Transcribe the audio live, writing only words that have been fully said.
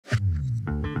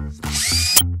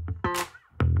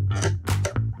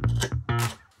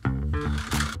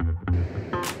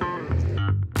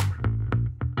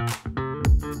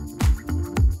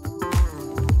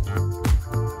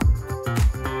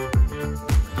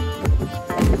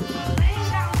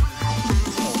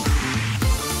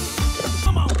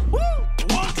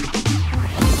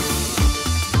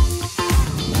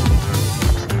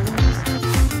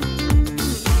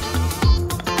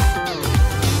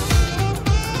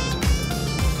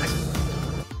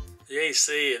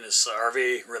AC in this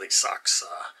RV really sucks.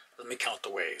 Let me count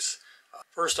the ways.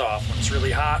 First off, when it's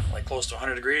really hot, like close to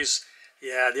 100 degrees,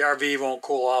 yeah, the RV won't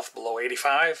cool off below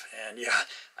 85, and yeah,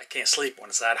 I can't sleep when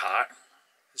it's that hot.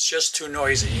 It's just too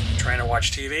noisy trying to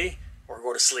watch TV or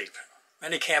go to sleep.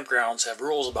 Many campgrounds have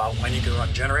rules about when you can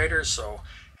run generators, so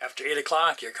after 8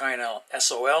 o'clock, you're kind of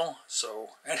SOL.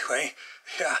 So anyway,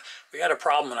 yeah, we had a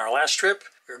problem on our last trip.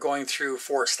 We were going through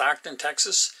Fort Stockton,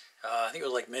 Texas. I think it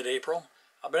was like mid-April.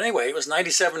 But anyway, it was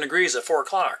 97 degrees at 4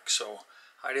 o'clock, so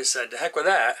I just said, to heck with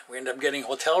that. We ended up getting a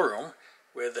hotel room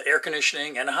with air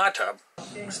conditioning and a hot tub.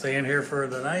 Staying here for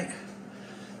the night.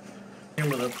 In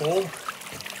with a pool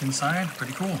inside,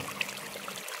 pretty cool.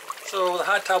 So the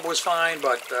hot tub was fine,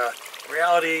 but in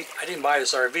reality, I didn't buy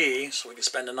this RV so we could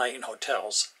spend the night in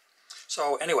hotels.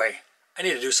 So anyway, I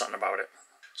need to do something about it.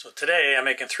 So today I'm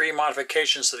making 3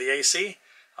 modifications to the AC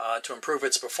to improve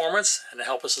its performance and to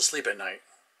help us to sleep at night.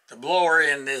 The blower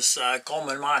in this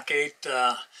Coleman Mach 8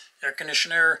 air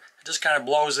conditioner, it just kind of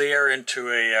blows the air into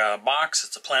a box.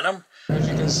 It's a plenum. As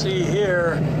you can see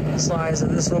here, the size of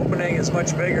this opening is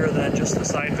much bigger than just the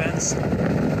side vents.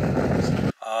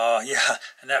 Yeah,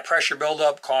 and that pressure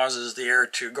buildup causes the air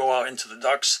to go out into the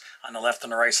ducts on the left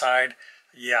and the right side.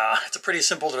 Yeah, it's a pretty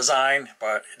simple design,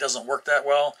 but it doesn't work that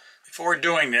well. Before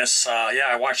doing this, yeah,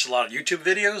 I watched a lot of YouTube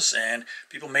videos, and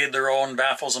people made their own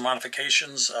baffles and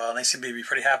modifications. They seem to be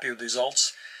pretty happy with the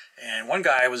results. And one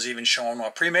guy was even showing a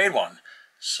pre-made one.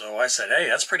 So I said, hey,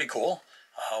 that's pretty cool.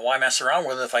 Why mess around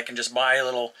with it if I can just buy a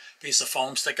little piece of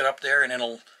foam, stick it up there, and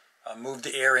it'll move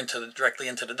the air directly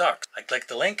into the duct. I clicked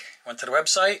the link, went to the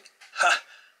website. Ha!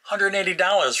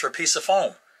 $180 for a piece of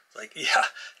foam. Like, yeah,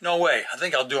 no way. I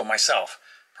think I'll do it myself.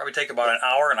 Probably take about an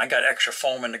hour, and I got extra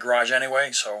foam in the garage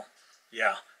anyway, so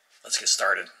yeah, let's get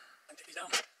started. Take these down.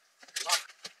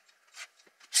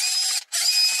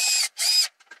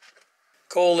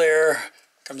 Cold air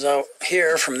comes out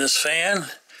here from this fan,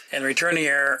 and returning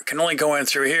air can only go in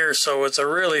through here, so it's a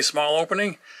really small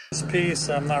opening. This piece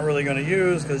I'm not really going to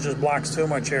use because it just blocks too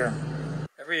much air.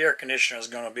 Every air conditioner is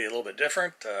going to be a little bit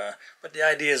different, but the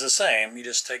idea is the same. You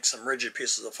just take some rigid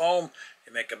pieces of foam,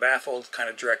 you make a baffle, kind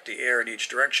of direct the air in each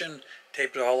direction,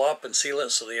 tape it all up and seal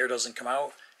it so the air doesn't come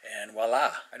out, and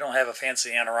voila. I don't have a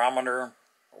fancy anerometer,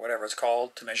 or whatever it's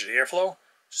called, to measure the airflow,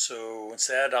 so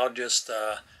instead I'll just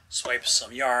swipe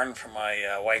some yarn from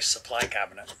my wife's supply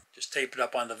cabinet. Just tape it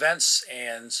up on the vents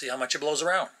and see how much it blows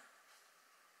around.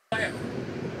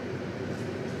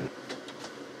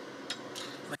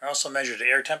 I also measured the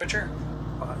air temperature.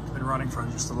 It's been running for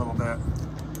just a little bit,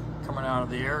 coming out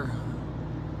of the air.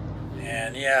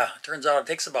 And yeah, it turns out it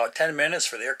takes about 10 minutes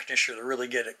for the air conditioner to really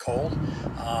get it cold.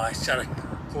 It's got to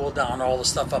cool down all the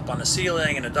stuff up on the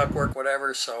ceiling and the ductwork,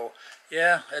 whatever. So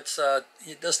yeah, it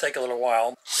does take a little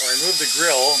while. So I removed the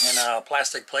grill and a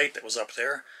plastic plate that was up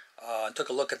there. And took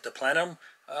a look at the plenum.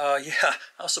 Yeah,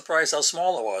 I was surprised how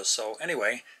small it was. So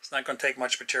anyway, it's not going to take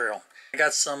much material. I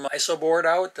got some iso board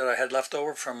out that I had left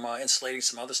over from insulating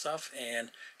some other stuff, and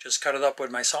just cut it up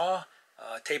with my saw,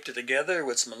 taped it together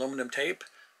with some aluminum tape,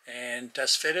 and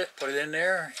test fit it, put it in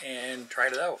there, and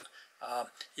tried it out.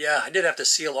 Yeah, I did have to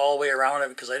seal all the way around it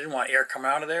because I didn't want air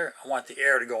coming out of there. I want the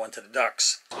air to go into the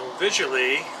ducts. So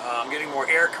visually, I'm getting more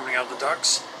air coming out of the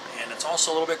ducts, and it's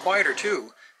also a little bit quieter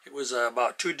too. It was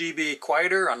about 2 dB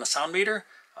quieter on the sound meter,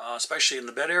 especially in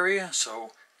the bed area.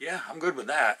 So yeah, I'm good with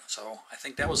that. So I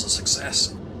think that was a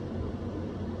success.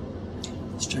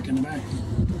 Let's check in the back.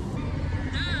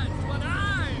 That's what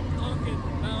I'm talking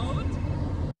about.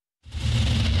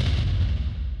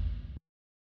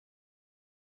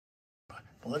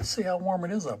 Well, let's see how warm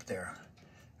it is up there.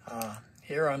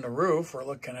 Here on the roof, we're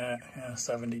looking at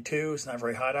 72. It's not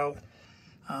very hot out.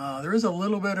 There is a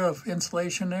little bit of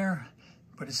insulation there,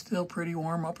 but it's still pretty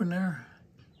warm up in there.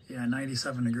 Yeah,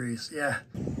 97 degrees, yeah.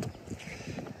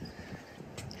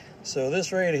 So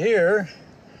this right here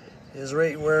is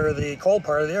right where the cold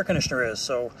part of the air conditioner is.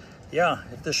 So yeah,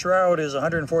 if the shroud is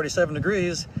 147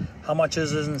 degrees, how much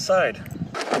is it inside?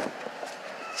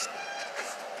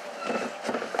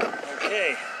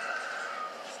 Okay,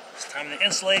 it's time to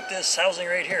insulate this housing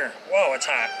right here. Whoa, it's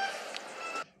hot.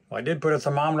 Well, I did put a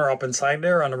thermometer up inside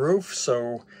there on the roof,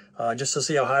 so just to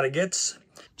see how hot it gets.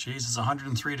 Geez, it's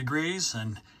 103 degrees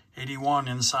and 81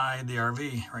 inside the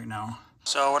RV right now.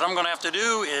 So what I'm going to have to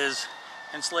do is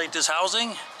insulate this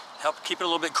housing, help keep it a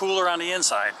little bit cooler on the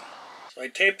inside. So I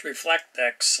taped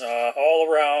Reflectex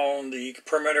all around the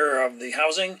perimeter of the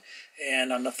housing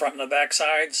and on the front and the back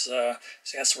sides. So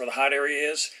that's where the hot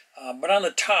area is. But on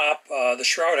the top, the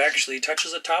shroud actually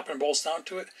touches the top and bolts down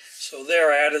to it. So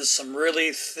there I added some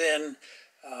really thin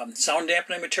sound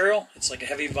dampening material. It's like a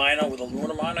heavy vinyl with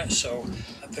aluminum on it. So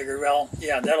I figured, well,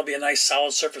 yeah, that'll be a nice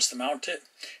solid surface to mount it.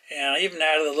 And I even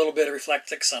added a little bit of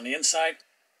Reflectex on the inside.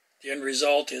 The end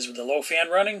result is with the low fan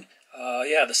running,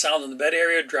 yeah, the sound in the bed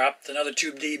area dropped another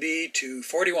 2 dB to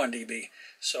 41 dB.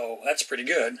 So that's pretty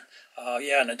good.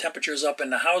 Yeah, and the temperature's up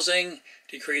in the housing,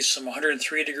 decreased from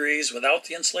 103 degrees without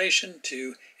the insulation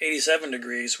to 87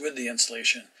 degrees with the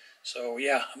insulation. So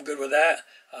yeah, I'm good with that.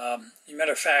 As a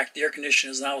matter of fact, the air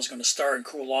conditioner now is going to start and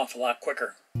cool off a lot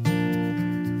quicker.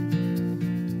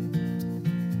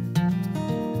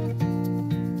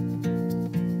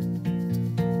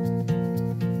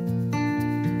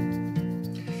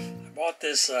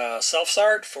 This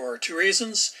self-start for 2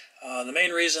 reasons. The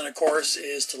main reason, of course,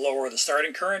 is to lower the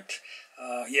starting current.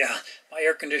 Yeah, my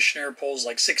air conditioner pulls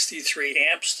like 63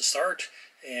 amps to start,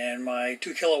 and my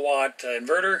 2 kilowatt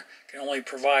inverter can only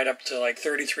provide up to like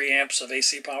 33 amps of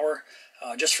AC power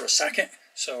just for a second.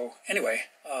 So anyway,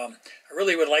 I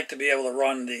really would like to be able to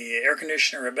run the air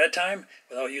conditioner at bedtime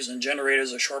without using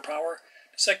generators or shore power.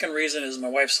 The second reason is my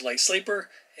wife's a light sleeper,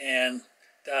 and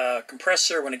the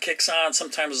compressor, when it kicks on,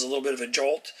 sometimes is a little bit of a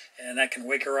jolt, and that can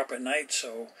wake her up at night.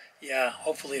 So yeah,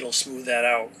 hopefully it'll smooth that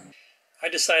out. I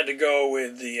decided to go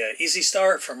with the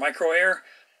EasyStart from Micro Air.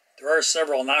 There are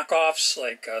several knockoffs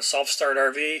like Self-Start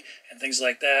RV and things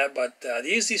like that, but the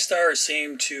EasyStart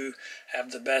seemed to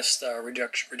have the best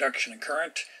reduction in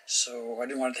current, so I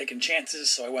didn't want to take any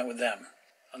chances, so I went with them.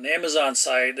 On the Amazon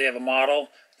site, they have a model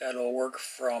that'll work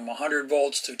from 100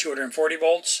 volts to 240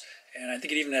 volts. And I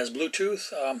think it even has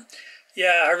Bluetooth.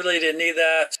 Yeah, I really didn't need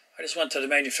that. I just went to the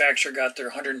manufacturer, got their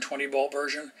 120 volt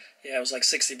version. Yeah, it was like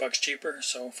 60 bucks cheaper.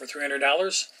 So for $300,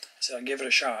 I said I'd give it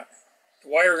a shot. The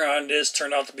wiring on this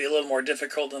turned out to be a little more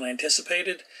difficult than I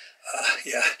anticipated.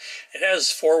 Yeah, it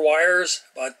has 4 wires,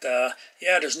 but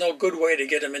yeah, there's no good way to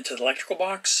get them into the electrical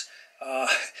box.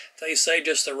 They say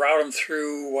just to route them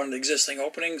through one of the existing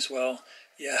openings. Well,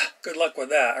 yeah, good luck with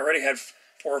that. I already had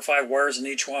 4 or 5 wires in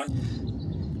each one.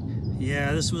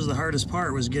 Yeah, this was the hardest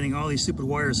part, was getting all these stupid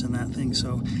wires in that thing.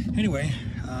 So anyway,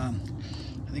 I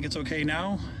think it's okay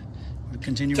now. We'll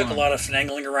continue on. Took a lot of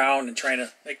finagling around and trying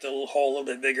to make the little hole a little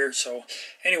bit bigger. So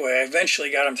anyway, I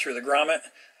eventually got them through the grommet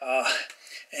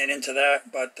and into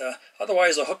that. But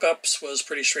otherwise, the hookups was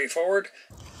pretty straightforward.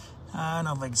 I don't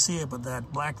know if I can see it, but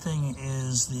that black thing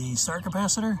is the start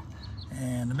capacitor,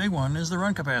 and the big one is the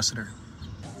run capacitor.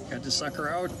 Got this sucker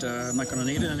out. I'm not going to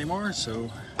need it anymore,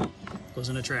 so goes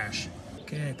in the trash.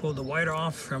 Okay, I pulled the white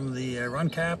off from the run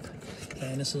cap,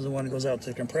 and this is the one that goes out to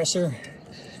the compressor,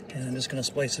 and I'm just going to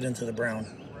splice it into the brown.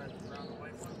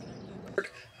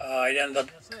 I ended up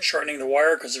shortening the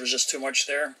wire because there was just too much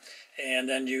there, and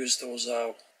then used those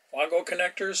Wago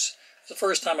connectors. It's the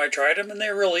first time I tried them, and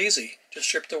they're real easy. Just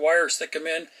strip the wire, stick them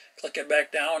in, click it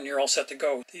back down, and you're all set to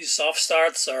go. These soft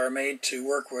starts are made to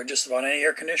work with just about any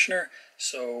air conditioner.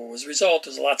 So as a result,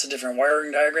 there's lots of different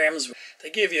wiring diagrams.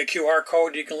 They give you a QR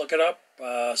code, you can look it up.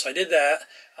 So I did that.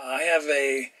 I have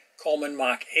a Coleman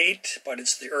Mach 8, but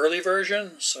it's the early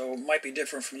version, so it might be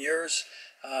different from yours.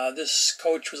 This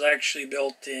coach was actually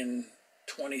built in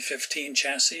 2015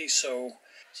 chassis, so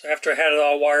after I had it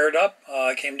all wired up,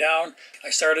 I came down. I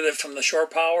started it from the shore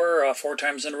power 4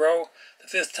 times in a row.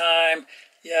 The 5th time,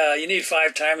 yeah, you need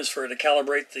 5 times for it to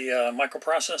calibrate the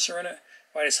microprocessor in it.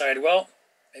 I decided, well,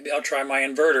 maybe I'll try my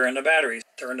inverter and the batteries.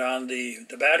 Turned on the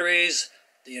batteries,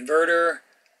 the inverter,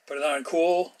 put it on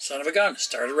cool, son of a gun,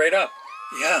 started right up.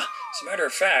 Yeah, as a matter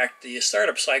of fact, the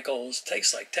startup cycle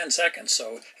takes like 10 seconds,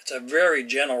 so it's a very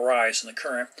gentle rise in the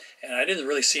current. And I didn't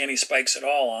really see any spikes at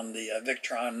all on the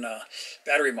Victron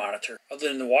battery monitor. Other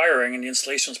than the wiring, and the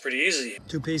installation was pretty easy.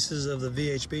 2 pieces of the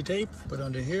VHB tape put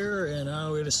under here, and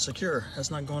now it is secure. That's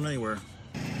not going anywhere.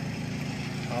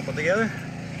 All put together,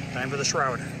 time for the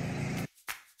shroud.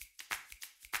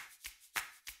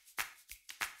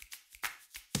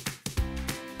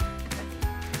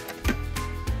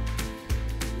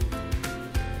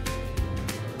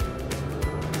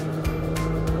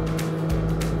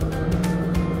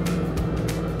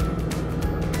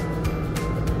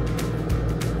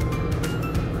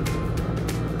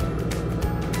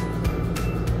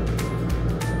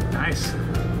 Nice.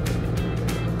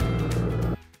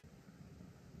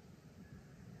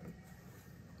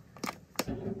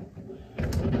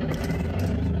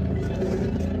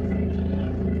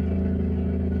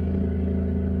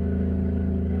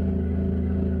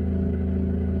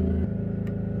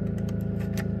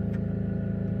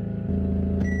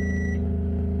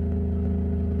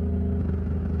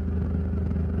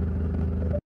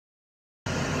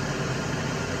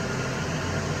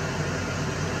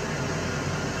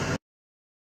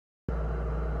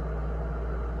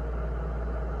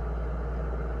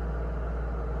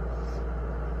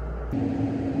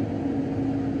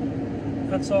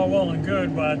 That's all well and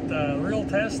good, but the real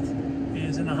test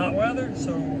is in the hot weather,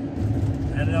 so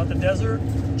headed out the desert,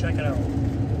 check it out.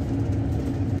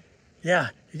 Yeah,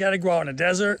 you got to go out in the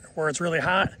desert where it's really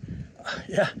hot.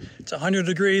 Yeah, it's 100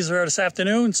 degrees there this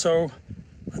afternoon, so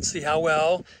let's see how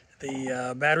well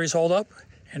the batteries hold up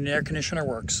and the air conditioner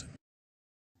works.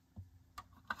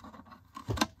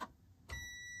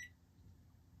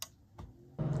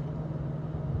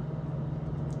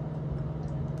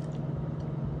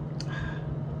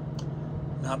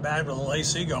 Not bad with a little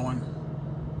AC going.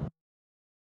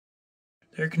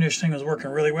 The air conditioning was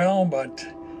working really well, but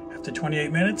after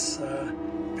 28 minutes,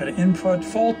 got an input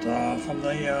fault from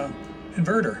the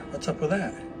inverter. What's up with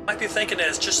that? Might be thinking that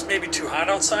it's just maybe too hot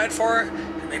outside for it,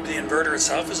 and maybe the inverter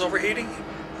itself is overheating.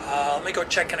 Let me go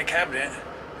check in the cabinet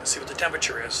and see what the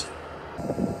temperature is.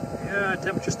 Yeah,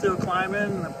 temperature's still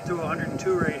climbing up to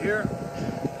 102 right here.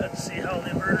 Let's see how the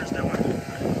inverter's doing.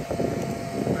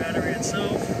 Battery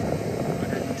itself,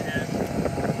 110.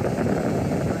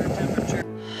 Inverter temperature.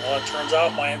 Well, it turns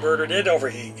out my inverter did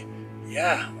overheat.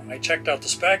 Yeah, when I checked out the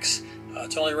specs,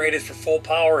 it's only rated for full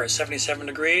power at 77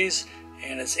 degrees,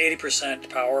 and it's 80%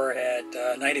 power at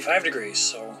 95 degrees.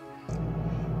 So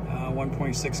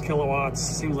 1.6 kilowatts.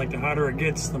 Seems like the hotter it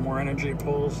gets, the more energy it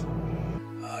pulls.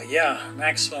 Yeah,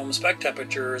 maximum spec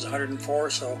temperature is 104,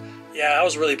 so yeah, I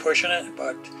was really pushing it.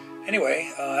 But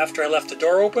anyway, after I left the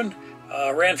door open,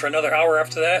 ran for another hour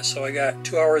after that, so I got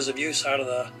 2 hours of use out of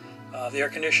the air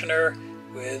conditioner.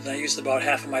 I used about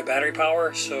half of my battery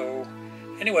power, so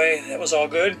anyway, that was all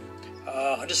good.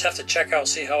 I'll just have to check out,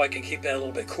 see how I can keep that a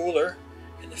little bit cooler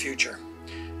in the future.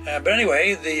 But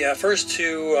anyway, the first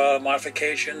two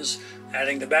modifications,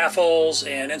 adding the baffles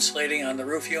and insulating on the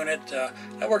roof unit,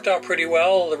 that worked out pretty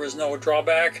well. There was no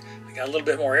drawback. I got a little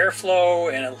bit more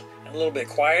airflow and a little bit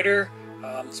quieter,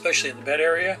 especially in the bed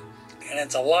area. And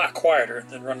it's a lot quieter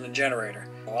than running the generator.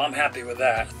 Well, I'm happy with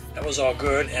that. That was all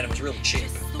good, and it was really cheap.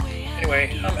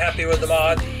 Anyway, I'm happy with the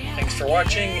mod. Thanks for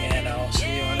watching, and I'll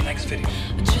see you on the next video.